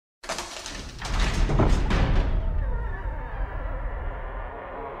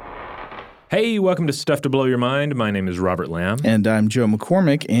Hey, welcome to Stuff to Blow Your Mind. My name is Robert Lamb. And I'm Joe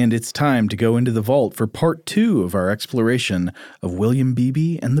McCormick, and it's time to go into the vault for part 2 of our exploration of William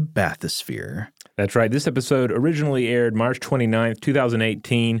Beebe and the Bathysphere. That's right. This episode originally aired March 29th,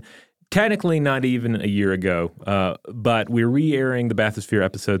 2018. Technically not even a year ago, but we're re-airing the Bathysphere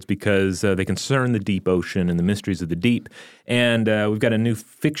episodes because they concern the deep ocean and the mysteries of the deep. And we've got a new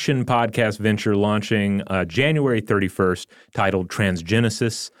fiction podcast venture launching January 31st titled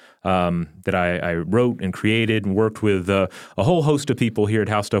Transgenesis. That I wrote and created and worked with a whole host of people here at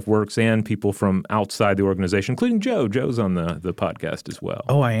How Stuff Works and people from outside the organization, including Joe. Joe's on the podcast as well.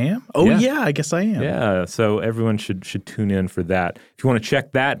 Oh, I am? Oh, yeah, I guess I am. Yeah, so everyone should tune in for that. If you want to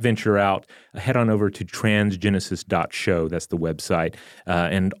check that venture out, head on over to transgenesis.show. That's the website.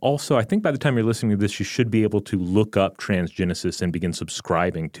 And also, I think by the time you're listening to this, you should be able to look up Transgenesis and begin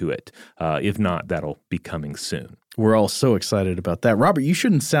subscribing to it. If not, that'll be coming soon. We're all so excited about that. Robert, you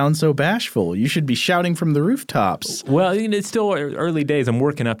shouldn't sound so bashful. You should be shouting from the rooftops. Well, it's still early days. I'm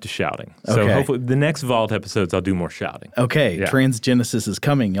working up to shouting. So hopefully the next Vault episodes, I'll do more shouting. Okay, yeah. Transgenesis is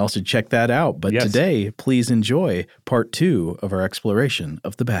coming. Y'all should check that out. But today, please enjoy part 2 of our exploration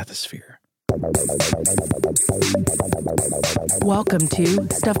of the Bathysphere. Welcome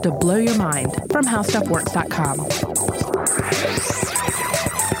to Stuff to Blow Your Mind from HowStuffWorks.com.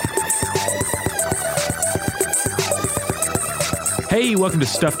 Hey, welcome to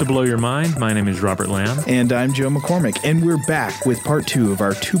Stuff to Blow Your Mind. My name is Robert Lamb. And I'm Joe McCormick. And we're back with part 2 of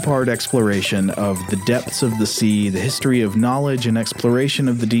our 2-part exploration of the depths of the sea, the history of knowledge and exploration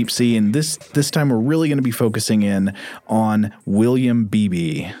of the deep sea. And this time we're really going to be focusing in on William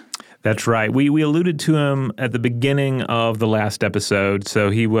Beebe. That's right. We alluded to him at the beginning of the last episode.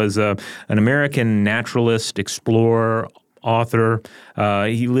 So he was an American naturalist, explorer, author.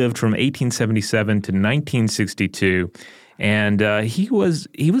 He lived from 1877 to 1962. And he was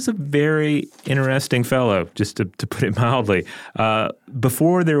a very interesting fellow, just to put it mildly.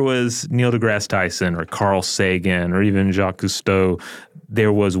 Before there was Neil deGrasse Tyson or Carl Sagan or even Jacques Cousteau,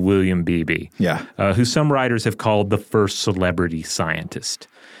 there was William Beebe, who some writers have called the first celebrity scientist.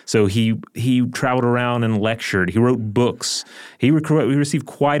 So he traveled around and lectured. He wrote books. He received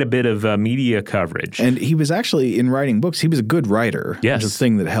quite a bit of media coverage. And he was actually, in writing books, he was a good writer. Yes. Which is a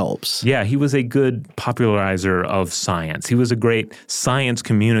thing that helps. Yeah, he was a good popularizer of science. He was a great science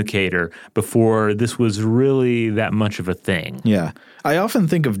communicator before this was really that much of a thing. Yeah. I often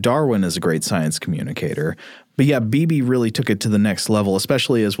think of Darwin as a great science communicator. But yeah, Beebe really took it to the next level,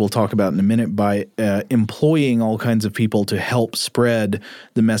 especially as we'll talk about in a minute, by employing all kinds of people to help spread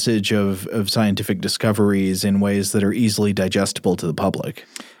the message of scientific discoveries in ways that are easily digestible to the public.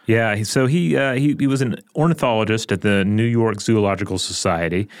 Yeah, so he was an ornithologist at the New York Zoological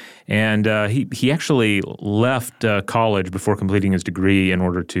Society, and he actually left college before completing his degree in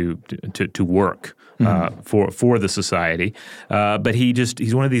order to work. For the society, but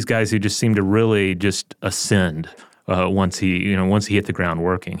he's one of these guys who just seemed to really just ascend once he hit the ground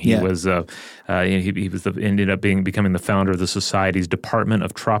working. He ended up becoming the founder of the society's Department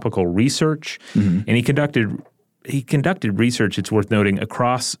of Tropical Research, and he conducted research, it's worth noting,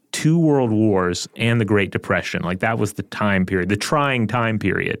 across 2 world wars and the Great Depression. Like, that was the time period, the trying time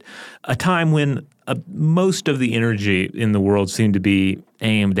period, a time when most of the energy in the world seemed to be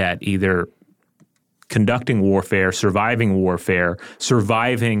aimed at either conducting warfare, surviving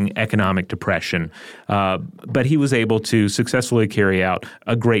economic depression. But he was able to successfully carry out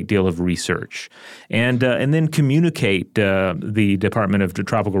a great deal of research and then communicate the Department of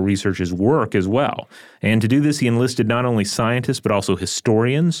Tropical Research's work as well. And to do this, he enlisted not only scientists, but also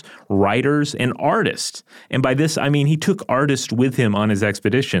historians, writers, and artists. And by this, I mean he took artists with him on his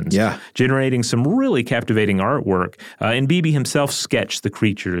expeditions, generating some really captivating artwork. And Beebe himself sketched the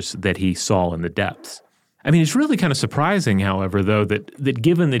creatures that he saw in the depths. I mean, it's really kind of surprising, however, though, that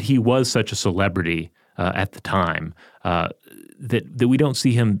given that he was such a celebrity at the time, that we don't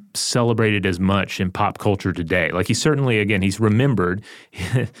see him celebrated as much in pop culture today. Like, he's remembered.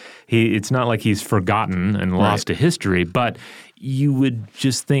 It's not like he's forgotten and lost to history, but you would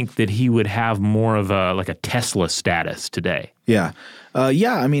just think that he would have more of a Tesla status today. Yeah.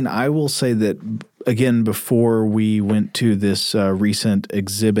 I mean, I will say that, again, before we went to this recent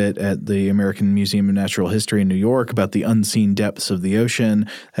exhibit at the American Museum of Natural History in New York about the unseen depths of the ocean,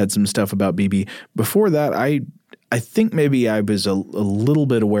 had some stuff about Beebe. Before that, I think maybe I was a little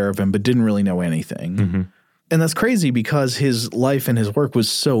bit aware of him, but didn't really know anything. Mm-hmm. And that's crazy because his life and his work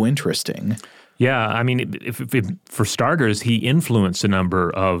was so interesting. Yeah, I mean, if for starters, he influenced a number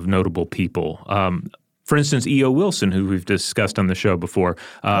of notable people. For instance, E.O. Wilson, who we've discussed on the show before,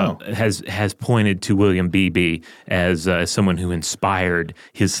 has pointed to William Beebe as someone who inspired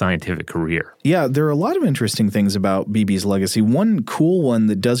his scientific career. Yeah, there are a lot of interesting things about Beebe's legacy. One cool one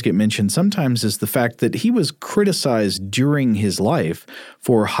that does get mentioned sometimes is the fact that he was criticized during his life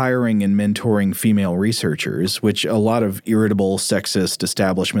for hiring and mentoring female researchers, which a lot of irritable, sexist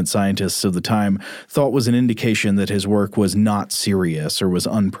establishment scientists of the time thought was an indication that his work was not serious or was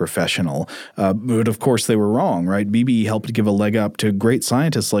unprofessional. But of course they were wrong, right? Beebe helped give a leg up to great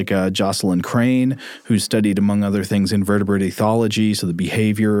scientists like Jocelyn Crane, who studied, among other things, invertebrate ethology, so the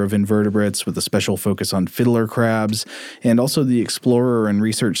behavior of invertebrates with a special focus on fiddler crabs, and also the explorer and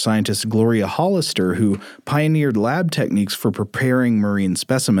research scientist Gloria Hollister, who pioneered lab techniques for preparing marine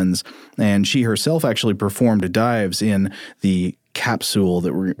specimens, and she herself actually performed dives in the capsule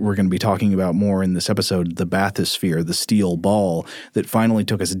that we're going to be talking about more in this episode, the Bathysphere, the steel ball that finally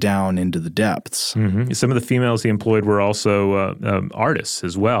took us down into the depths. Mm-hmm. Some of the females he employed were also artists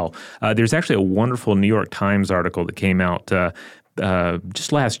as well. There's actually a wonderful New York Times article that came out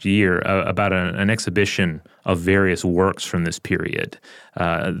just last year about an exhibition of various works from this period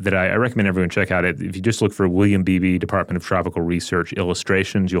that I recommend everyone check out. If you just look for William Beebe, Department of Tropical Research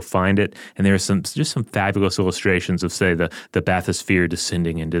illustrations, you'll find it. And there's some fabulous illustrations of, say, the bathysphere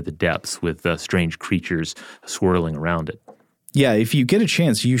descending into the depths with strange creatures swirling around it. Yeah, if you get a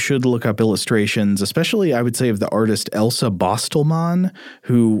chance, you should look up illustrations, especially, I would say, of the artist Elsa Bostelmann,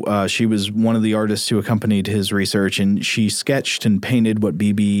 who she was one of the artists who accompanied his research, and she sketched and painted what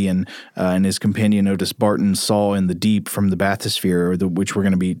Beebe and his companion Otis Barton saw in the deep from the bathysphere, which we're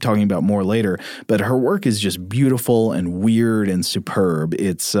going to be talking about more later. But her work is just beautiful and weird and superb.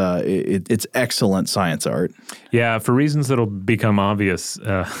 It's excellent science art. Yeah, for reasons that'll become obvious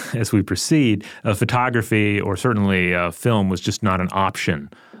as we proceed, photography or certainly film was just not an option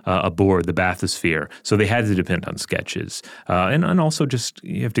aboard the bathysphere. So they had to depend on sketches. And also just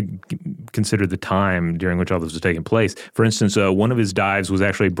you have to consider the time during which all this was taking place. For instance, one of his dives was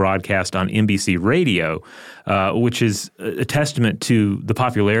actually broadcast on NBC radio, which is a testament to the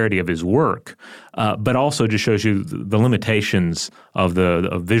popularity of his work, but also just shows you the limitations of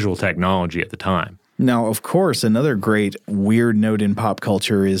the visual technology at the time. Now, of course, another great weird note in pop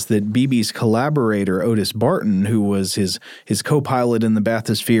culture is that Beebe's collaborator, Otis Barton, who was his co-pilot in the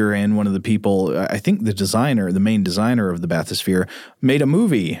bathysphere and one of the people, I think the main designer of the bathysphere, made a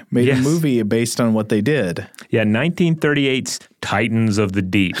movie based on what they did. Yeah, 1938's Titans of the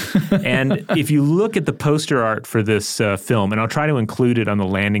Deep. And if you look at the poster art for this film, and I'll try to include it on the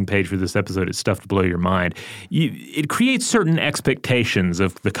landing page for this episode, it's stuff to blow your mind, it creates certain expectations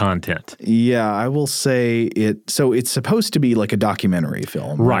of the content. Yeah, I will say so it's supposed to be like a documentary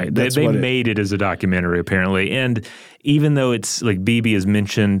film. Right. They made it as a documentary, apparently. And even though it's like Beebe is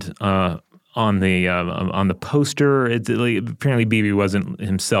mentioned on the poster, apparently Beebe wasn't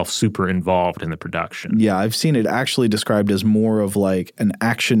himself super involved in the production. Yeah, I've seen it actually described as more of like an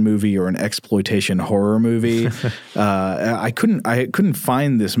action movie or an exploitation horror movie. I couldn't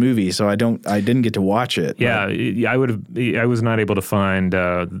find this movie, so I didn't get to watch it. Yeah, I was not able to find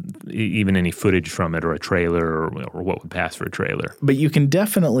even any footage from it or a trailer or what would pass for a trailer. But you can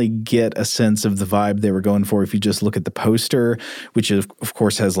definitely get a sense of the vibe they were going for if you just look at the poster, which of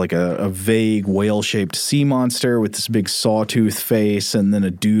course has like a vague whale-shaped sea monster with this big sawtooth face and then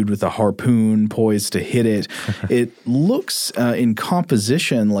a dude with a harpoon poised to hit it. It looks in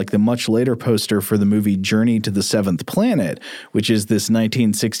composition like the much later poster for the movie Journey to the Seventh Planet, which is this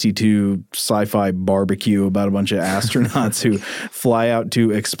 1962 sci-fi barbecue about a bunch of astronauts who fly out to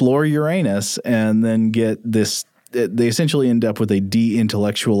explore Uranus and then get this. They essentially end up with a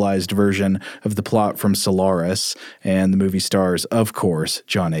de-intellectualized version of the plot from Solaris, and the movie stars, of course,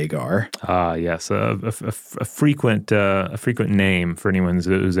 John Agar. Ah, yes, a frequent name for anyone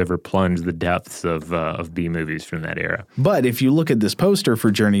who's ever plunged the depths of B movies from that era. But if you look at this poster for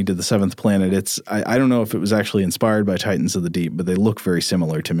Journey to the Seventh Planet, I don't know if it was actually inspired by Titans of the Deep, but they look very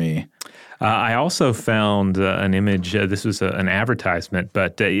similar to me. I also found an image. This was an advertisement,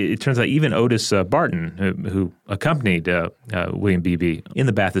 but it turns out even Otis Barton, who accompanied William Beebe in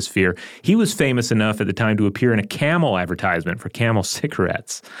the bathysphere, he was famous enough at the time to appear in a Camel advertisement for Camel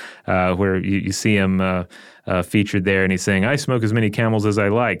cigarettes, where you see him featured there, and he's saying, "I smoke as many Camels as I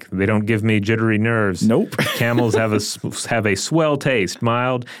like. They don't give me jittery nerves. Nope. Camels have a swell taste,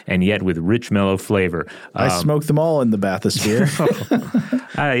 mild and yet with rich, mellow flavor." I smoke them all in the bathysphere.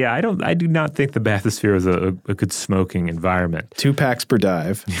 Yeah, I do not think the bathysphere is a good smoking environment. 2 packs per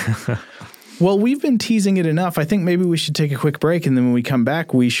dive. Well, we've been teasing it enough. I think maybe we should take a quick break, and then when we come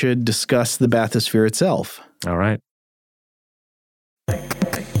back, we should discuss the bathysphere itself. All right.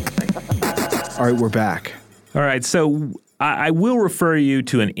 All right, we're back. All right, so I will refer you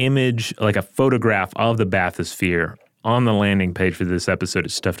to an image, like a photograph of the bathysphere on the landing page for this episode at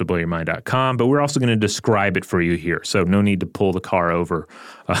stufftoblowyourmind.com, but we're also going to describe it for you here, so no need to pull the car over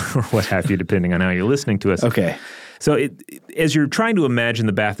or what have you, depending on how you're listening to us. Okay. So as you're trying to imagine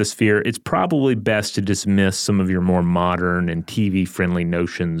the bathysphere, it's probably best to dismiss some of your more modern and TV-friendly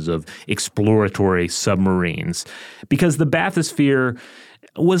notions of exploratory submarines, because the bathysphere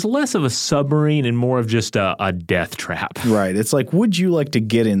was less of a submarine and more of just a death trap. Right. It's like, would you like to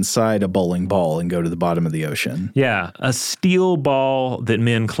get inside a bowling ball and go to the bottom of the ocean? Yeah, a steel ball that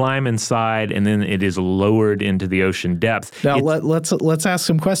men climb inside and then it is lowered into the ocean depth. Now, let's ask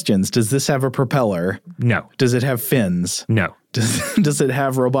some questions. Does this have a propeller? No. Does it have fins? No. Does it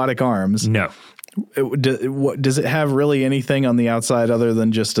have robotic arms? No. Does it have really anything on the outside other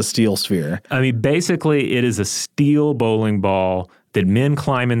than just a steel sphere? I mean, basically, it is a steel bowling ball that men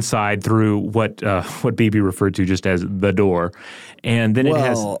climb inside through what BB referred to just as the door. And then it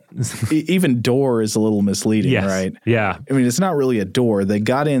has... even door is a little misleading, yes, right? Yeah. I mean, it's not really a door. They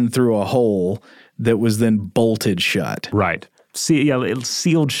got in through a hole that was then bolted shut. Right. It's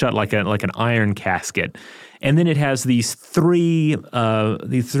sealed shut like an iron casket. And then it has these three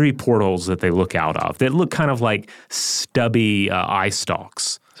portholes that they look out of that look kind of like stubby eye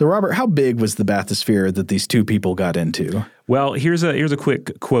stalks. So, Robert, how big was the bathysphere that these two people got into? Well, here's a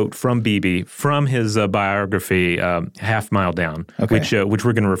quick quote from BB from his biography, Half Mile Down, which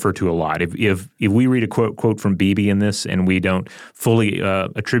we're going to refer to a lot. If we read a quote from BB in this and we don't fully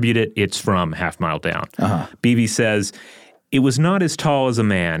attribute it, it's from Half Mile Down. BB says, "It was not as tall as a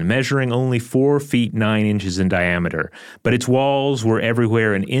man, measuring only 4 feet 9 inches in diameter, but its walls were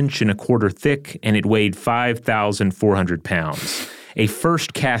everywhere 1.25 inches thick, and it weighed 5,400 pounds. A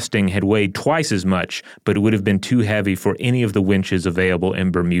first casting had weighed twice as much, but it would have been too heavy for any of the winches available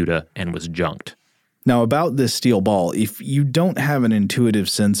in Bermuda and was junked." Now, about this steel ball, if you don't have an intuitive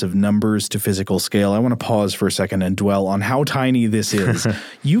sense of numbers to physical scale, I want to pause for a second and dwell on how tiny this is.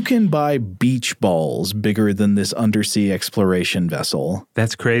 You can buy beach balls bigger than this undersea exploration vessel.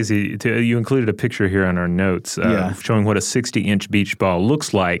 That's crazy. You included a picture here on our notes showing what a 60-inch beach ball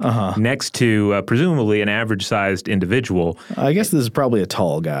looks like next to presumably an average-sized individual. I guess this is probably a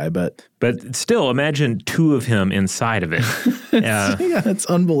tall guy, but still, imagine two of him inside of it. Yeah, it's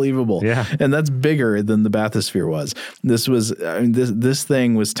unbelievable. Yeah. And that's bigger than the bathysphere was. This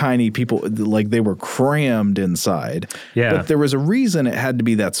thing was tiny. People, like, they were crammed inside. Yeah. But there was a reason it had to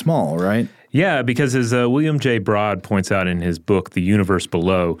be that small, right? Yeah, because as William J. Broad points out in his book, The Universe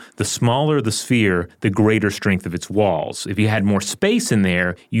Below, the smaller the sphere, the greater strength of its walls. If you had more space in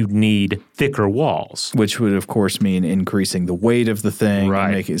there, you'd need thicker walls. Which would, of course, mean increasing the weight of the thing.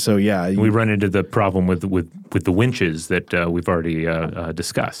 Right. We run into the problem with the winches that we've already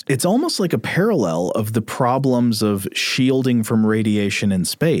discussed. It's almost like a parallel of the problems of shielding from radiation in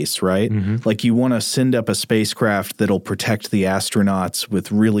space, right? Mm-hmm. Like you want to send up a spacecraft that'll protect the astronauts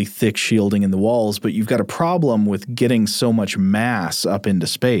with really thick shielding in the walls, but you've got a problem with getting so much mass up into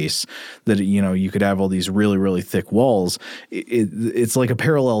space that, you could have all these really, really thick walls. It's like a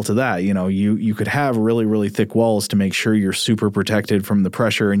parallel to that. You could have really, really thick walls to make sure you're super protected from the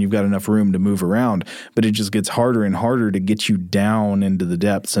pressure and you've got enough room to move around, but it just gets harder and harder to get you down into the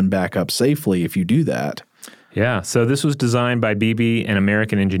depths and back up safely if you do that. Yeah, so this was designed by BB and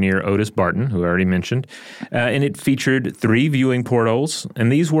American engineer Otis Barton, who I already mentioned, and it featured 3 viewing portholes, and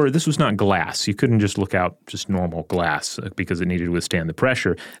this was not glass. You couldn't just look out just normal glass because it needed to withstand the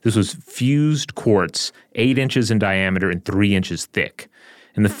pressure. This was fused quartz, 8 inches in diameter and 3 inches thick.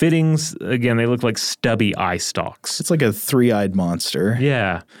 And the fittings, again, they look like stubby eye stalks. It's like a 3-eyed monster.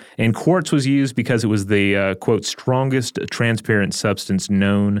 Yeah. And quartz was used because it was the, quote, strongest transparent substance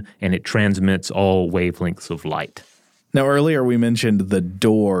known, and it transmits all wavelengths of light. Now, earlier we mentioned the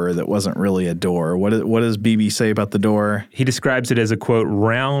door that wasn't really a door. What does BB say about the door? He describes it as a, quote,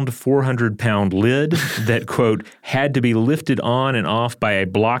 round 400-pound lid that, quote, had to be lifted on and off by a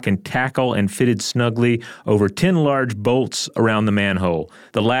block and tackle and fitted snugly over 10 large bolts around the manhole,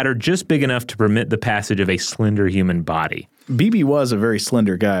 the latter just big enough to permit the passage of a slender human body. BB was a very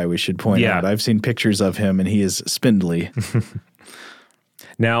slender guy, we should point out. I've seen pictures of him, and he is spindly.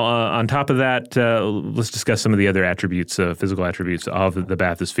 Now, on top of that, let's discuss some of the other attributes, physical attributes of the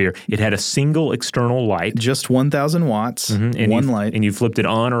bathysphere. It had a single external light. Just 1,000 watts, one light. And you flipped it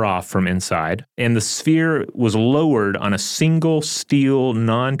on or off from inside. And the sphere was lowered on a single steel,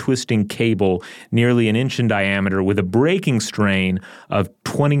 non-twisting cable nearly 1 inch in diameter with a breaking strain of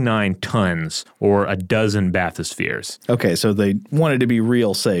 29 tons, or a dozen bathyspheres. Okay, so they wanted to be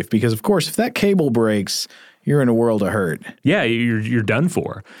real safe because, of course, if that cable breaks, you're in a world of hurt. Yeah, you're done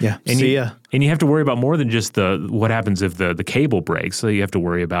for. Yeah, and see ya. And you have to worry about more than just what happens if the cable breaks. So you have to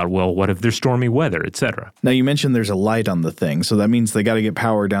worry about, well, what if there's stormy weather, et cetera. Now, you mentioned there's a light on the thing, so that means they got to get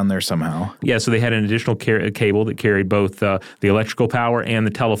power down there somehow. Yeah, so they had an additional cable that carried both the electrical power and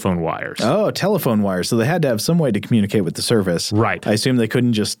the telephone wires. Oh, telephone wires. So they had to have some way to communicate with the surface. Right. I assume they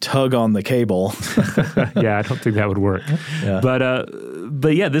couldn't just tug on the cable. Yeah, I don't think that would work. Yeah.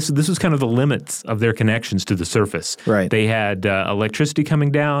 But yeah, this was kind of the limits of their connections to the surface. Right. They had electricity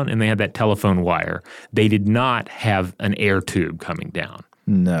coming down, and they had that telephone wire. They did not have an air tube coming down.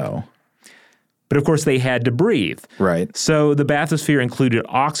 No. But of course, they had to breathe. Right. So the bathysphere included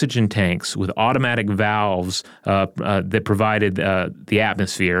oxygen tanks with automatic valves that provided the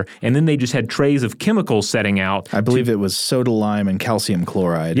atmosphere, and then they just had trays of chemicals setting out. I believe it was soda lime and calcium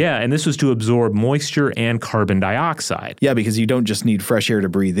chloride. Yeah, and this was to absorb moisture and carbon dioxide. Yeah, because you don't just need fresh air to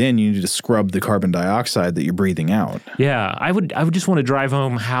breathe in, you need to scrub the carbon dioxide that you're breathing out. Yeah, I would just want to drive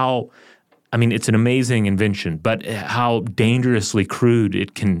home how, I mean, it's an amazing invention, but how dangerously crude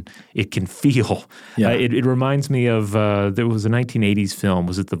it can feel. Yeah. It reminds me of there was a 1980s film.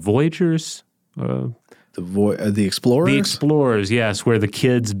 Was it The Voyagers? The Explorers? The Explorers, yes, where the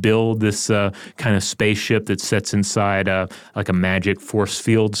kids build this kind of spaceship that sits inside like a magic force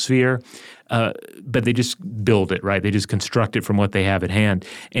field sphere. But they just build it, right? They just construct it from what they have at hand.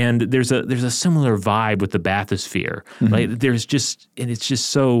 And there's a similar vibe with the bathysphere. Mm-hmm. Like it's just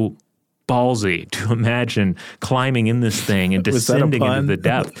so ballsy to imagine climbing in this thing and descending into the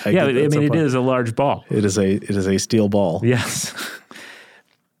depth. Yeah, I mean, it is a large ball. It is a steel ball. Yes.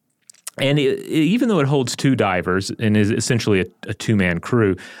 And even though it holds two divers and is essentially a two-man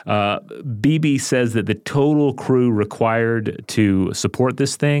crew, BB says that the total crew required to support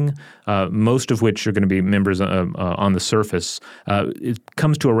this thing, most of which are going to be members on the surface, it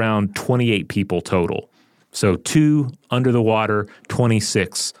comes to around 28 people total. So 2 under the water,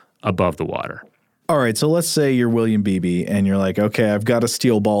 26 above the water. All right, so let's say you're William Beebe and you're like, okay, I've got a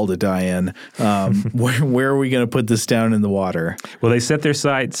steel ball to die in. Where are we going to put this down in the water? Well, they set their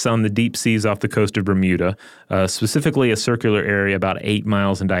sights on the deep seas off the coast of Bermuda, specifically a circular area about 8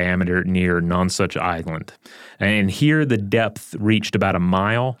 miles in diameter near Nonsuch Island. And here the depth reached about a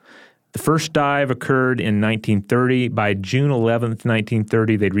mile. The first dive occurred in 1930. By June 11th,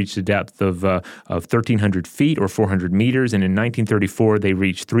 1930, they'd reached a depth of 1,300 feet or 400 meters, and in 1934, they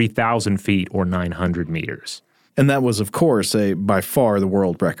reached 3,000 feet or 900 meters. And that was, of course, by far the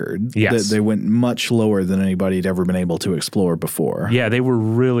world record. Yes. They went much lower than anybody had ever been able to explore before. Yeah, they were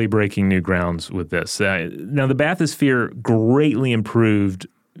really breaking new grounds with this. Now, the bathysphere greatly improved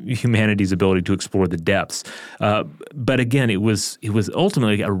humanity's ability to explore the depths. But again, it was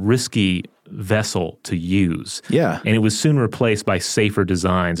ultimately a risky vessel to use. Yeah. And it was soon replaced by safer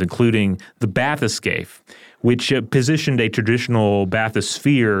designs, including the bathyscaphe, which positioned a traditional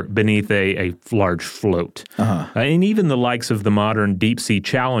bathysphere beneath a large float. And even the likes of the modern deep-sea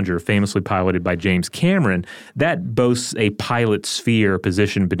Challenger, famously piloted by James Cameron, that boasts a pilot sphere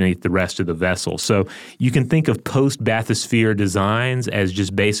positioned beneath the rest of the vessel. So you can think of post-bathysphere designs as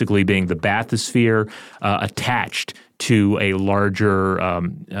just basically being the bathysphere attached to a larger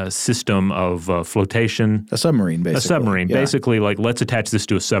system of flotation. A submarine, basically. A submarine. Yeah. Basically, like, let's attach this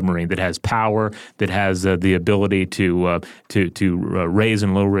to a submarine that has power, that has the ability to raise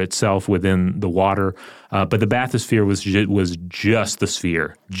and lower itself within the water. But the bathysphere was just the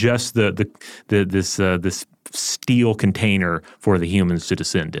sphere, just this steel container for the humans to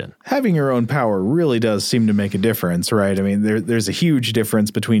descend in. Having your own power really does seem to make a difference, right? I mean, there's a huge difference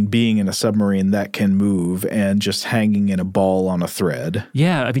between being in a submarine that can move and just hanging in a ball on a thread.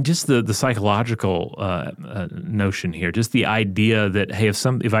 Yeah, I mean, just the psychological notion here, just the idea that, hey,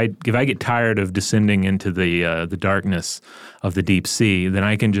 if I get tired of descending into the darkness of the deep sea, then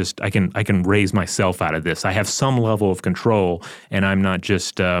I can raise myself out of this. I have some level of control, and I'm not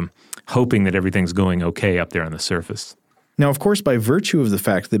just hoping that everything's going okay up there on the surface. Now, of course, by virtue of the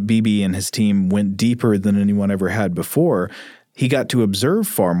fact that BB and his team went deeper than anyone ever had before, he got to observe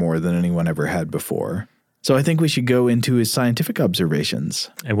far more than anyone ever had before. So I think we should go into his scientific observations.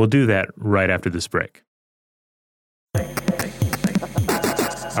 And we'll do that right after this break.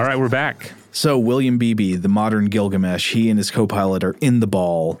 All right, we're back. So William Beebe, the modern Gilgamesh, he and his co-pilot are in the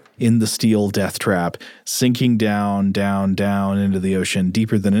ball, in the steel death trap, sinking down, down, down into the ocean,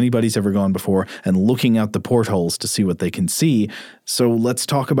 deeper than anybody's ever gone before, and looking out the portholes to see what they can see. So let's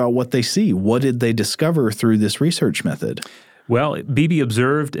talk about what they see. What did they discover through this research method? Well, Beebe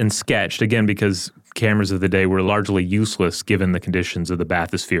observed and sketched, again, because cameras of the day were largely useless given the conditions of the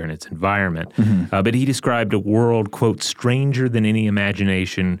bathysphere and its environment. But he described a world, quote, stranger than any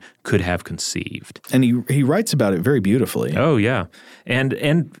imagination could have conceived. And he writes about it very beautifully. Oh, yeah. And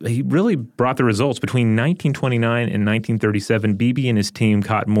he really brought the results. Between 1929 and 1937, Beebe and his team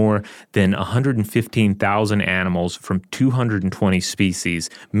caught more than 115,000 animals from 220 species,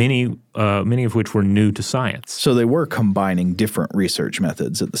 many of which were new to science. So they were combining different research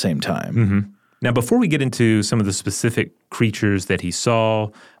methods at the same time. Now, before we get into some of the specific creatures that he saw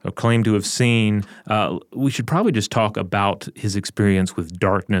or claimed to have seen, we should probably just talk about his experience with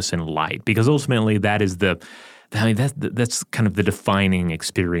darkness and light, because ultimately that's kind of the defining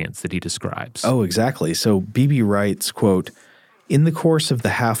experience that he describes. Oh, exactly. So Beebe writes, quote, "In the course of the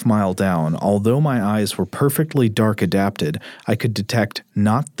half-mile down, although my eyes were perfectly dark adapted, I could detect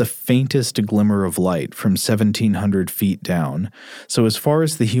not the faintest glimmer of light from 1,700 feet down. So as far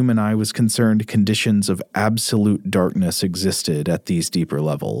as the human eye was concerned, conditions of absolute darkness existed at these deeper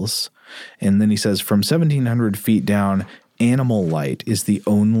levels." And then he says, from 1,700 feet down, animal light is the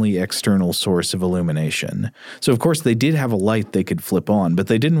only external source of illumination. So, of course, they did have a light they could flip on, but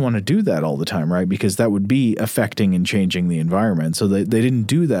they didn't want to do that all the time, right? Because that would be affecting and changing the environment. So they didn't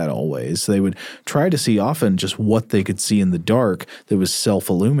do that always. They would try to see often just what they could see in the dark that was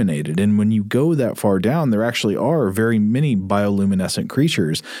self-illuminated. And when you go that far down, there actually are very many bioluminescent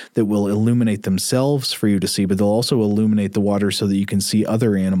creatures that will illuminate themselves for you to see, but they'll also illuminate the water so that you can see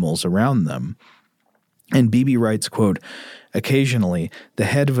other animals around them. And Beebe writes, quote, "Occasionally, the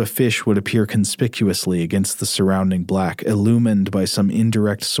head of a fish would appear conspicuously against the surrounding black, illumined by some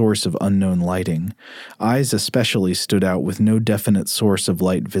indirect source of unknown lighting. Eyes especially stood out with no definite source of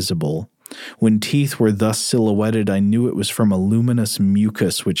light visible. When teeth were thus silhouetted, I knew it was from a luminous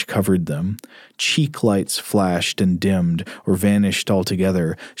mucus which covered them. Cheek lights flashed and dimmed, or vanished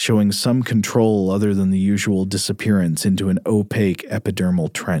altogether, showing some control other than the usual disappearance into an opaque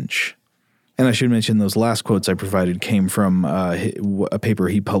epidermal trench." And I should mention those last quotes I provided came from a paper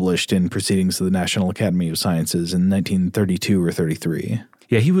he published in Proceedings of the National Academy of Sciences in 1932 or 33.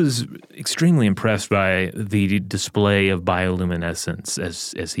 Yeah, he was extremely impressed by the display of bioluminescence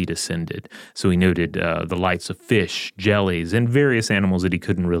as he descended. So he noted the lights of fish, jellies, and various animals that he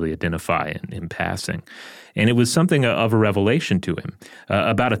couldn't really identify in passing. And it was something of a revelation to him.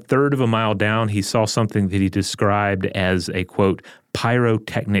 About a third of a mile down, he saw something that he described as a, quote,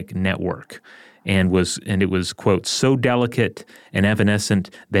 pyrotechnic network. And it was, quote, so delicate and evanescent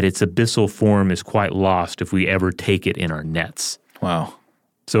that its abyssal form is quite lost if we ever take it in our nets. Wow.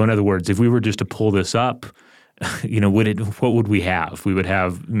 So in other words, if we were just to pull this up, what would we have? We would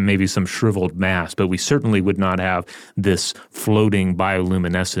have maybe some shriveled mass, but we certainly would not have this floating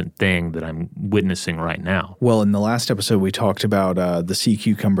bioluminescent thing that I'm witnessing right now. Well, in the last episode, we talked about the sea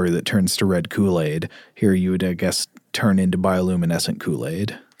cucumber that turns to red Kool-Aid. Here you would, I guess, turn into bioluminescent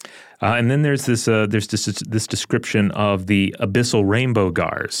Kool-Aid. And then there's this description of the abyssal rainbow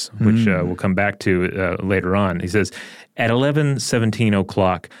gars, which we'll come back to later on. He says, "At 11:17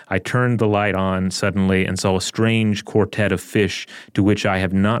 o'clock, I turned the light on suddenly and saw a strange quartet of fish to which I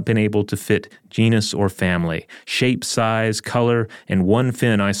have not been able to fit genus or family. Shape, size, color, and one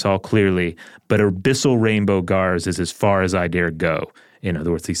fin I saw clearly, but abyssal rainbow gars is as far as I dare go." In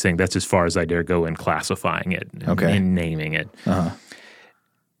other words, he's saying that's as far as I dare go in classifying it and naming it. Uh-huh.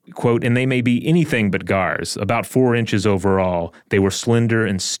 Quote, "And they may be anything but gars. About 4 inches overall, they were slender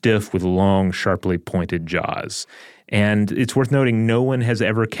and stiff with long, sharply pointed jaws. And it's worth noting no one has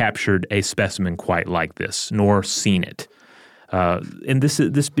ever captured a specimen quite like this, nor seen it." And this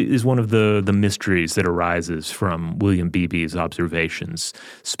is one of the mysteries that arises from William Beebe's observations.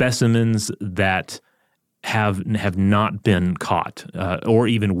 Specimens that have not been caught or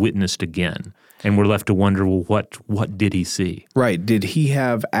even witnessed again. And we're left to wonder, well, what did he see? Right. Did he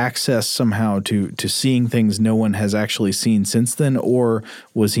have access somehow to seeing things no one has actually seen since then, or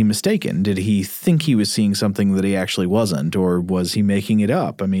was he mistaken? Did he think he was seeing something that he actually wasn't, or was he making it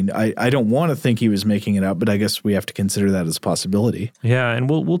up? I mean, I don't want to think he was making it up, but I guess we have to consider that as a possibility. Yeah, and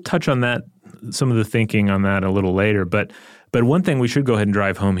we'll touch on that, some of the thinking on that a little later. But one thing we should go ahead and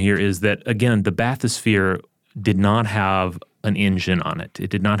drive home here is that, again, the bathysphere did not have an engine on it.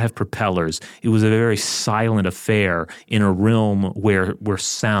 It did not have propellers. It was a very silent affair in a realm where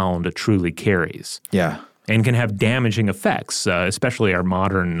sound truly carries. Yeah. And can have damaging effects, especially our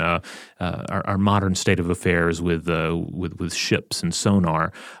modern state of affairs with ships and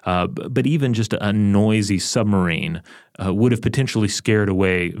sonar. But even just a noisy submarine would have potentially scared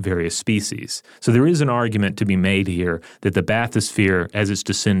away various species. So there is an argument to be made here that the bathysphere, as it's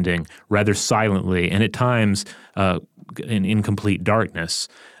descending rather silently and at times in complete darkness,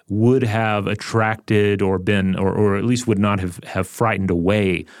 would have attracted or been, or at least would not have frightened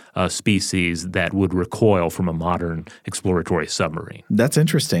away species that would recoil from a modern exploratory submarine. That's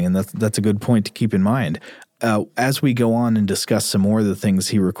interesting, and that's a good point to keep in mind. As we go on and discuss some more of the things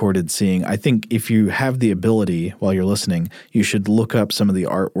he recorded seeing, I think if you have the ability while you're listening, you should look up some of the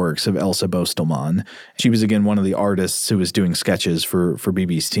artworks of Elsa Bostelmann. She was, again, one of the artists who was doing sketches for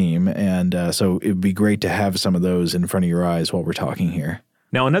BB's team, and so it would be great to have some of those in front of your eyes while we're talking here.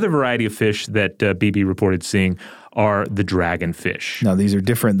 Now, another variety of fish that BB reported seeing are the dragonfish. Now, these are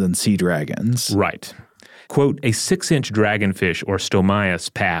different than sea dragons. Right. Quote, a 6-inch dragonfish, or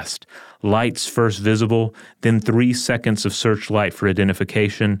stomias, passed. Lights first visible, then 3 seconds of searchlight for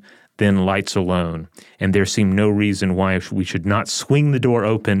identification, then lights alone. And there seemed no reason why we should not swing the door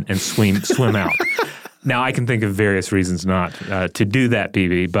open and swim out. Now, I can think of various reasons not to do that,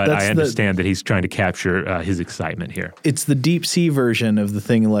 BB, but I understand that he's trying to capture his excitement here. It's the deep sea version of the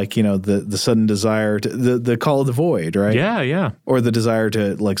thing, like, the sudden desire to the call of the void, right? Yeah. Or the desire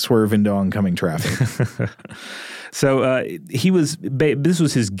to like swerve into oncoming traffic. So this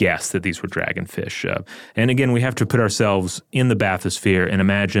was his guess that these were dragonfish. And again, we have to put ourselves in the bathysphere and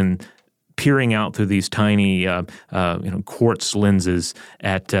imagine peering out through these tiny, quartz lenses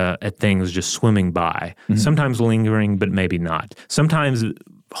at things just swimming by. Mm-hmm. Sometimes lingering, but maybe not. Sometimes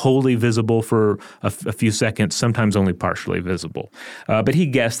wholly visible for a few seconds, sometimes only partially visible. But he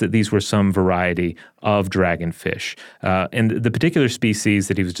guessed that these were some variety of dragonfish. And the particular species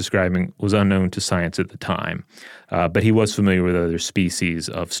that he was describing was unknown to science at the time. But he was familiar with other species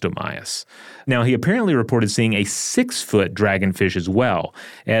of stomias. Now, he apparently reported seeing a 6-foot dragonfish as well,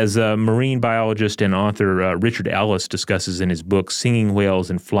 as marine biologist and author Richard Ellis discusses in his book, Singing Whales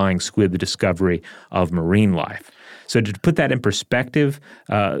and Flying Squid, The Discovery of Marine Life. So to put that in perspective,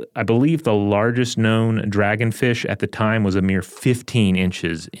 I believe the largest known dragonfish at the time was a mere 15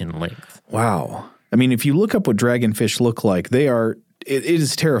 inches in length. Wow. I mean, if you look up what dragonfish look like, it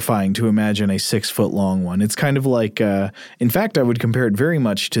is terrifying to imagine a 6-foot-long one. It's kind of like, in fact, I would compare it very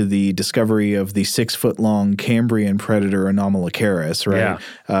much to the discovery of the 6-foot-long Cambrian predator Anomalocaris, right?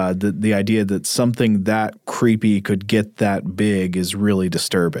 Yeah. The idea that something that creepy could get that big is really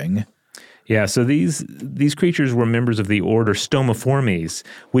disturbing. Yeah, so these creatures were members of the order Stomiformes,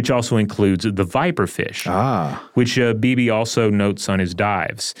 which also includes the viperfish, which BB also notes on his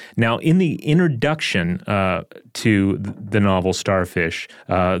dives. Now, in the introduction to the novel Starfish,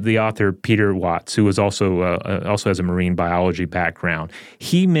 the author Peter Watts, who was also has a marine biology background,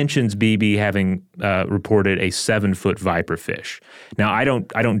 he mentions BB having reported a 7-foot viperfish. Now, I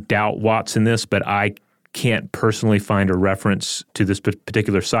don't doubt Watts in this, but I can't personally find a reference to this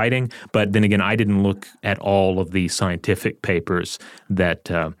particular sighting, but then again, I didn't look at all of the scientific papers that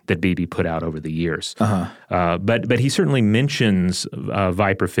BB put out over the years. Uh-huh. But he certainly mentions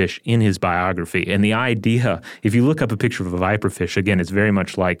viperfish in his biography, and the idea, if you look up a picture of a viperfish, again, it's very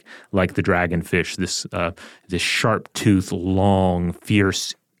much like the dragonfish, this sharp-toothed, long,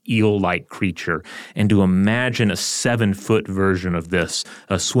 fierce, eel-like creature, and to imagine a 7-foot version of this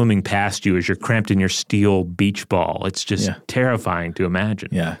swimming past you as you're cramped in your steel beach ball. It's just terrifying to imagine.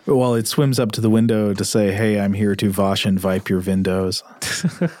 Yeah. Well, it swims up to the window to say, hey, I'm here to wash and vipe your windows.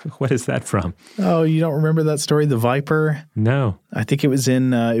 What is that from? Oh, you don't remember that story, The Viper? No. I think it was in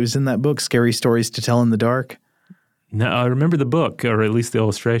that book, Scary Stories to Tell in the Dark. No, I remember the book, or at least the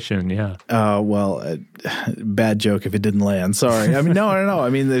illustration, yeah. Bad joke if it didn't land. Sorry. I mean, no. I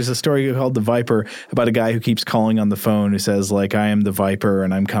mean, there's a story called The Viper about a guy who keeps calling on the phone who says, like, I am the Viper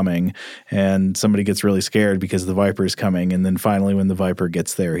and I'm coming. And somebody gets really scared because the Viper is coming. And then finally when the Viper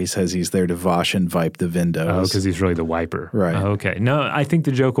gets there, he says he's there to wash and vipe the windows. Oh, because he's really the wiper. Right. Oh, okay. No, I think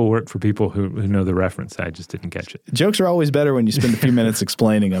the joke will work for people who know the reference. I just didn't catch it. Jokes are always better when you spend a few minutes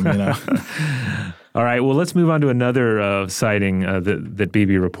explaining them, you know. All right, well, let's move on to another sighting that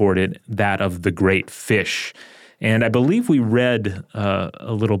BB reported, that of the great fish. And I believe we read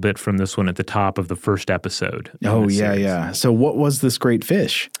a little bit from this one at the top of the first episode. Oh, yeah. So what was this great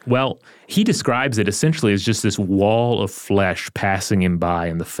fish? Well, he describes it essentially as just this wall of flesh passing him by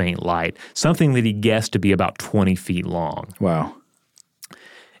in the faint light, something that he guessed to be about 20 feet long. Wow.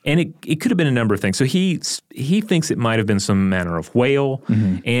 And it could have been a number of things. So he thinks it might have been some manner of whale,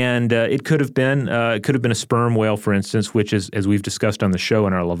 mm-hmm. and it could have been a sperm whale, for instance, which is, as we've discussed on the show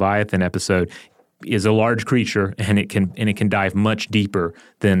in our Leviathan episode, is a large creature, and it can dive much deeper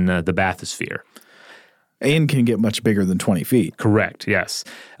than the bathysphere. And can get much bigger than 20 feet. Correct, yes.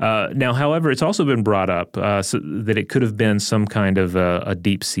 Now, however, it's also been brought up so that it could have been some kind of a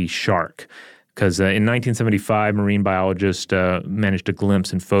deep-sea shark. Because in 1975, marine biologists managed to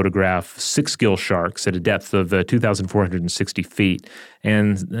glimpse and photograph 6-gill sharks at a depth of 2,460 feet.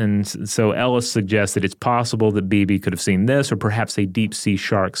 And so Ellis suggests that it's possible that Beebe could have seen this, or perhaps a deep-sea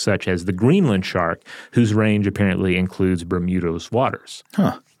shark such as the Greenland shark, whose range apparently includes Bermuda's waters.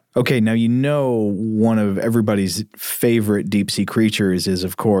 Huh. Okay, now one of everybody's favorite deep-sea creatures is,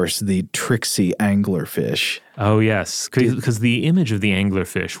 of course, the tricksy anglerfish. Oh, yes, because the image of the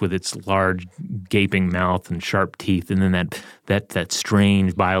anglerfish with its large gaping mouth and sharp teeth, and then that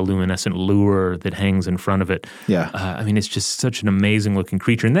strange bioluminescent lure that hangs in front of it. Yeah. It's just such an amazing-looking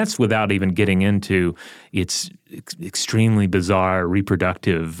creature, and that's without even getting into its extremely bizarre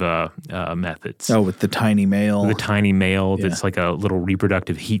reproductive methods. Oh, with the tiny male. The tiny male that's like a little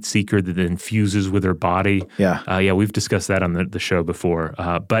reproductive heat seeker that then fuses with her body. Yeah. We've discussed that on the show before.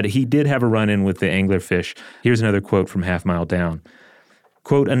 But he did have a run-in with the anglerfish. Here's another quote from Half Mile Down.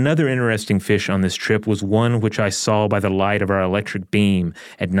 Quote, another interesting fish on this trip was one which I saw by the light of our electric beam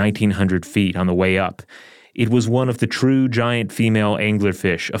at 1,900 feet on the way up. It was one of the true giant female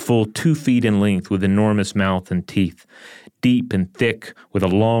anglerfish, a full 2 feet in length with enormous mouth and teeth. Deep and thick, with a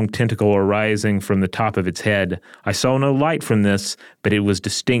long tentacle arising from the top of its head. I saw no light from this, but it was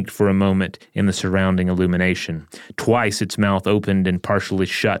distinct for a moment in the surrounding illumination. Twice its mouth opened and partially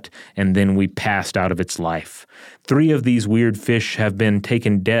shut, and then we passed out of its life. 3 of these weird fish have been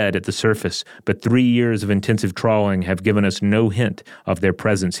taken dead at the surface, but 3 years of intensive trawling have given us no hint of their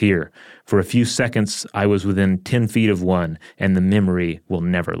presence here. For a few seconds, I was within 10 feet of one, and the memory will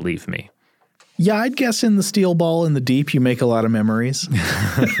never leave me. Yeah, I'd guess in the steel ball in the deep, you make a lot of memories.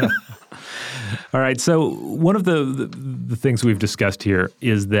 All right, so one of the things we've discussed here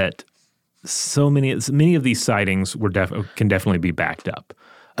is that so many of these sightings can definitely be backed up.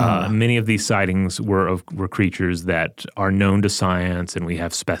 Many of these sightings were creatures that are known to science, and we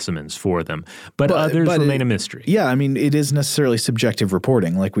have specimens for them. But others remain a mystery. Yeah, it is necessarily subjective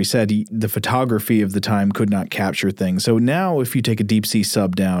reporting. Like we said, the photography of the time could not capture things. So now if you take a deep-sea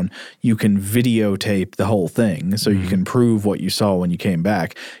sub down, you can videotape the whole thing, so you can prove what you saw when you came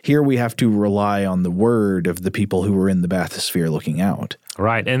back. Here we have to rely on the word of the people who were in the bathysphere looking out.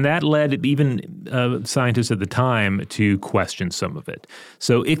 Right, and that led even scientists at the time to question some of it.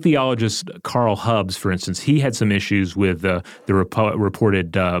 So ichthyologist Carl Hubbs, for instance, he had some issues with the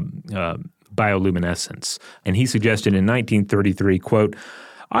reported bioluminescence, and he suggested in 1933, quote,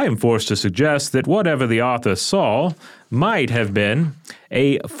 I am forced to suggest that whatever the author saw might have been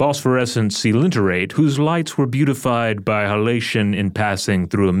a phosphorescent coelenterate whose lights were beautified by halation in passing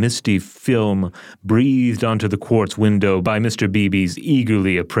through a misty film breathed onto the quartz window by Mr. Beebe's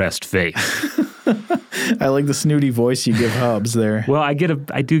eagerly oppressed face. I like the snooty voice you give Hubbs there. Well, I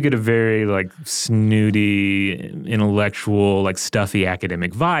do get a very snooty, intellectual, stuffy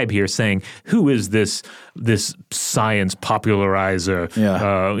academic vibe here, saying, "Who is this science popularizer?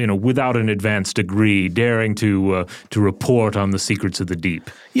 Without an advanced degree, daring to report on the secrets of the deep."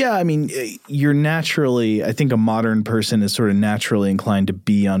 Yeah, you're naturally. I think a modern person is sort of naturally inclined to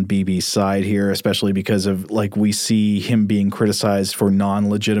be on Beebe's side here, especially because of we see him being criticized for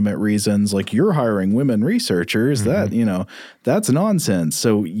non-legitimate reasons, like you're hiring women researchers. That that's nonsense.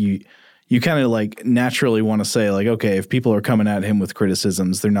 So you kind of naturally want to say okay, if people are coming at him with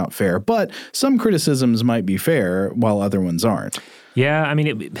criticisms, they're not fair. But some criticisms might be fair while other ones aren't. Yeah,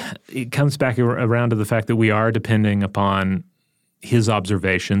 it comes back around to the fact that we are depending upon his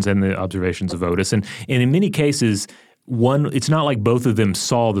observations and the observations of Otis, and in many cases, it's not like both of them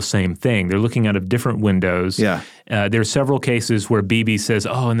saw the same thing. They're looking out of different windows. Yeah. There are several cases where Beebe says,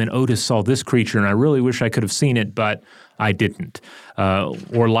 and then Otis saw this creature, and I really wish I could have seen it, but I didn't.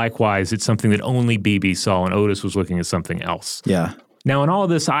 Or likewise, it's something that only Beebe saw, and Otis was looking at something else. Yeah. Now, in all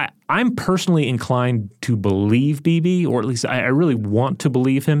of this, I'm personally inclined to believe Beebe, or at least I really want to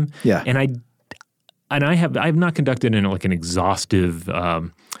believe him. Yeah. And I have not conducted an exhaustive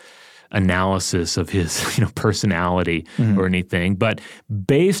analysis of his personality or anything, but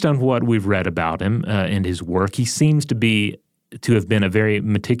based on what we've read about him and his work, he seems to have been a very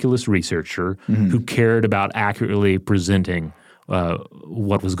meticulous researcher who cared about accurately presenting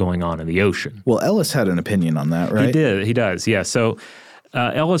what was going on in the ocean. Well, Ellis had an opinion on that, right? He does, yeah. So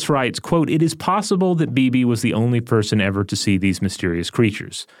Ellis writes, quote, "It is possible that Beebe was the only person ever to see these mysterious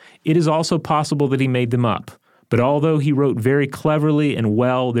creatures. It is also possible that he made them up. But although he wrote very cleverly and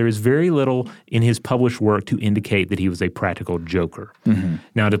well, there is very little in his published work to indicate that he was a practical joker.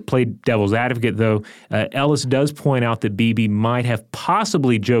 Now, to play devil's advocate, though, Ellis does point out that Beebe might have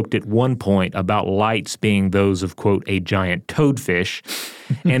possibly joked at one point about lights being those of, quote, a giant toadfish,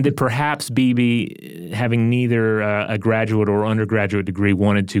 and that perhaps Beebe, having neither a graduate or undergraduate degree,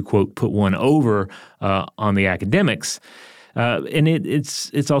 wanted to, quote, put one over on the academics. And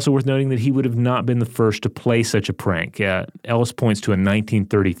it's also worth noting that he would have not been the first to play such a prank. Ellis points to a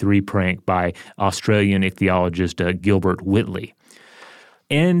 1933 prank by Australian ichthyologist Gilbert Whitley.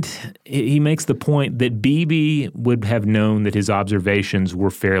 And he makes the point that Beebe would have known that his observations were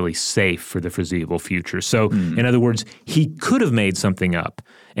fairly safe for the foreseeable future. So, in other words, he could have made something up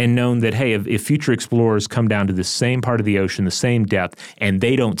and known that, hey, if future explorers come down to the same part of the ocean, the same depth, and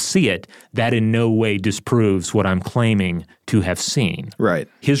they don't see it, that in no way disproves what I'm claiming to have seen. Right.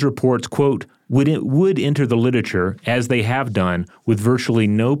 His reports, quote, would enter the literature, as they have done, with virtually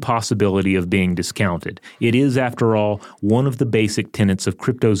no possibility of being discounted. It is, after all, one of the basic tenets of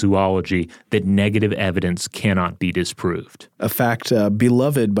cryptozoology that negative evidence cannot be disproved. A fact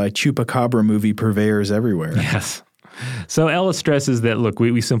beloved by chupacabra movie purveyors everywhere. Yes. So Ellis stresses that, look,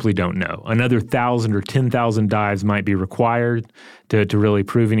 we simply don't know. Another 1,000 or 10,000 dives might be required to really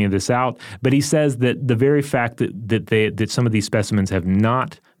prove any of this out. But he says that the very fact that some of these specimens have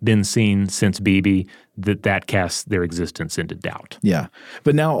not been seen since Beebe, that casts their existence into doubt. Yeah.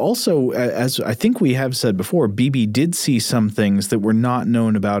 But now also, as I think we have said before, Beebe did see some things that were not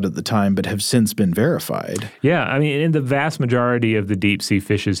known about at the time but have since been verified. Yeah. I mean, in the vast majority of the deep-sea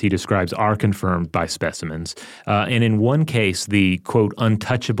fishes he describes are confirmed by specimens. And in one case, the, quote,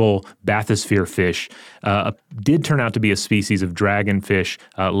 untouchable Bathysphere fish did turn out to be a species of dragonfish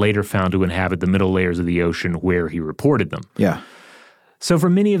later found to inhabit the middle layers of the ocean where he reported them. Yeah. So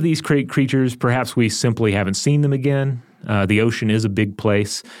for many of these creatures, perhaps we simply haven't seen them again. The ocean is a big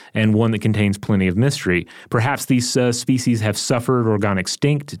place and one that contains plenty of mystery. Perhaps these species have suffered or gone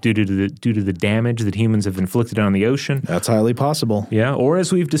extinct due to the damage that humans have inflicted on the ocean. That's highly possible. Yeah, or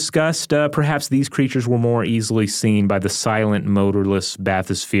as we've discussed, perhaps these creatures were more easily seen by the silent, motorless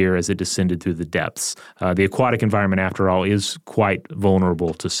bathysphere as it descended through the depths. The aquatic environment, after all, is quite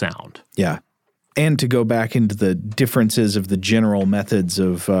vulnerable to sound. Yeah. And to go back into the differences of the general methods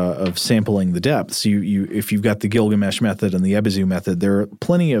of sampling the depths, if you've got the Gilgamesh method and the Ebizu method, there are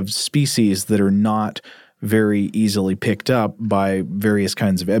plenty of species that are not very easily picked up by various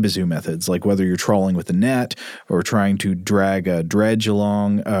kinds of Ebizu methods, like whether you're trawling with a net or trying to drag a dredge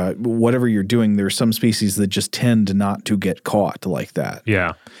along. Whatever you're doing, there are some species that just tend not to get caught like that.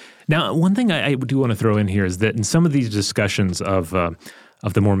 Yeah. Now, one thing I do want to throw in here is that in some of these discussions of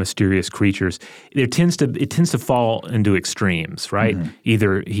the more mysterious creatures, it tends to fall into extremes, right? Mm-hmm.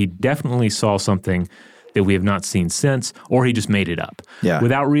 Either he definitely saw something that we have not seen since, or he just made it up,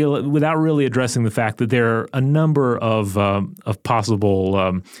 without really addressing the fact that there are a number of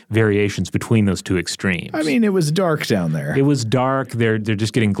possible variations between those two extremes. I mean, it was dark down there. It was dark. They're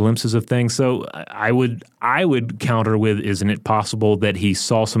just getting glimpses of things. So I would counter with, isn't it possible that he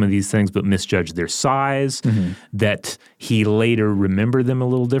saw some of these things but misjudged their size, that he later remembered them a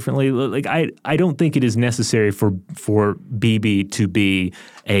little differently? Like I don't think it is necessary for Beebe to be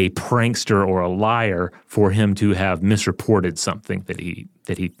a prankster or a liar for him to have misreported something that he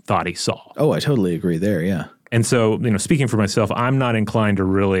thought he saw. Oh, I totally agree there, yeah. And so, speaking for myself, I'm not inclined to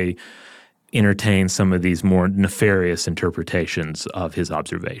really entertain some of these more nefarious interpretations of his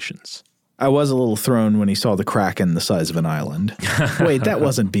observations. I was a little thrown when he saw the Kraken the size of an island. Wait, that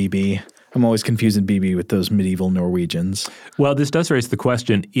wasn't Beebe. I'm always confusing Beebe with those medieval Norwegians. Well, this does raise the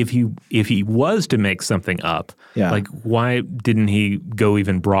question, if he was to make something up, like why didn't he go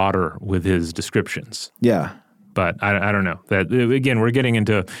even broader with his descriptions? Yeah. But I don't know. That again, we're getting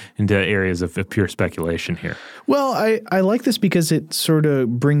into areas of pure speculation here. Well, I like this because it sort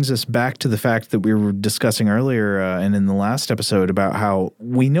of brings us back to the fact that we were discussing earlier and in the last episode about how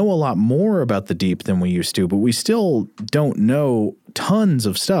we know a lot more about the deep than we used to, but we still don't know tons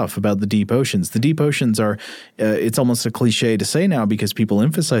of stuff about the deep oceans. The deep oceans are, it's almost a cliche to say now because people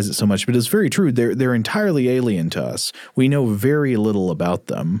emphasize it so much, but it's very true. They're entirely alien to us. We know very little about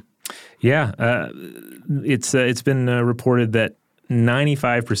them. Yeah, it's been reported that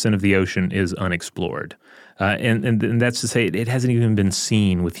 95% of the ocean is unexplored, and that's to say it hasn't even been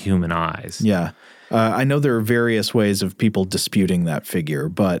seen with human eyes. Yeah. I know there are various ways of people disputing that figure,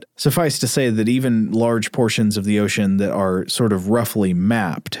 but suffice to say that even large portions of the ocean that are sort of roughly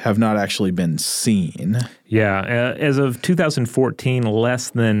mapped have not actually been seen. Yeah. As of 2014, less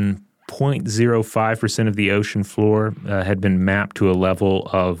than 0.05% of the ocean floor had been mapped to a level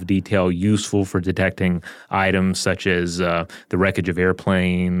of detail useful for detecting items such as the wreckage of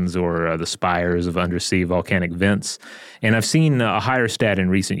airplanes or the spires of undersea volcanic vents. And I've seen a higher stat in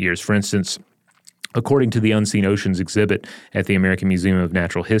recent years. For instance, according to the Unseen Oceans exhibit at the American Museum of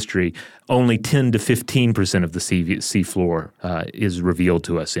Natural History, only 10 to 15% of the sea floor is revealed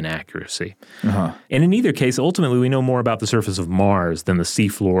to us in accuracy. And in either case, ultimately, we know more about the surface of Mars than the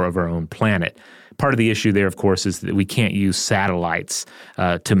seafloor of our own planet. Part of the issue there, of course, is that we can't use satellites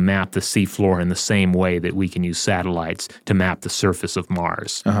to map the seafloor in the same way that we can use satellites to map the surface of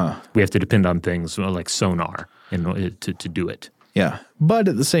Mars. We have to depend on things like sonar to do it. Yeah. But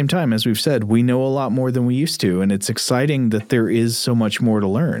at the same time, as we've said, we know a lot more than we used to, and it's exciting that there is so much more to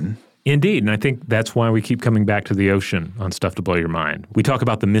learn. Indeed, and I think that's why we keep coming back to the ocean on Stuff to Blow Your Mind. We talk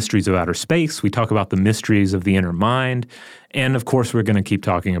about the mysteries of outer space, we talk about the mysteries of the inner mind, and of course we're going to keep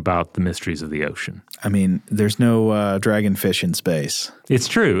talking about the mysteries of the ocean. I mean, there's no dragonfish in space. It's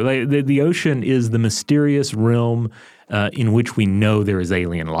true. The ocean is the mysterious realm in which we know there is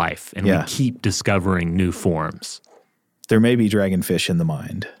alien life, and we keep discovering new forms. There may be dragonfish in the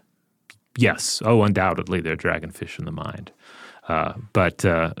mind. Yes. Oh, undoubtedly there are dragonfish in the mind. But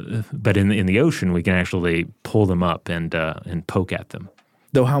in the ocean, we can actually pull them up and poke at them.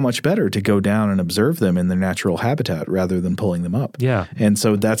 Though how much better to go down and observe them in their natural habitat rather than pulling them up. Yeah. And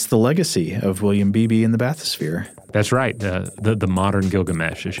so that's the legacy of William Beebe and the Bathysphere. That's right. The modern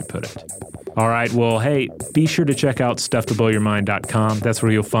Gilgamesh, as you put it. All right. Well, hey, be sure to check out StuffToBlowYourMind.com. That's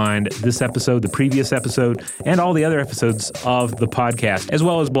where you'll find this episode, the previous episode, and all the other episodes of the podcast, as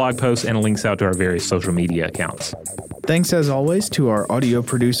well as blog posts and links out to our various social media accounts. Thanks, as always, to our audio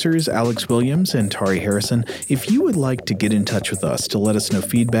producers, Alex Williams and Tari Harrison. If you would like to get in touch with us to let us know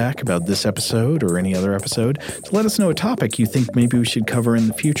feedback about this episode or any other episode, to let us know a topic you think maybe we should cover in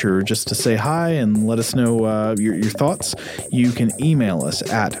the future, or just to say hi and let us know your thoughts, you can email us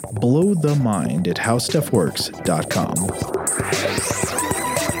at blowthemind@howstuffworks.com.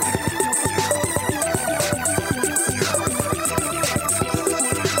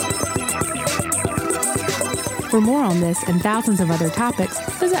 For more on this and thousands of other topics,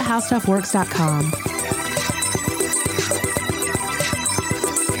 visit howstuffworks.com.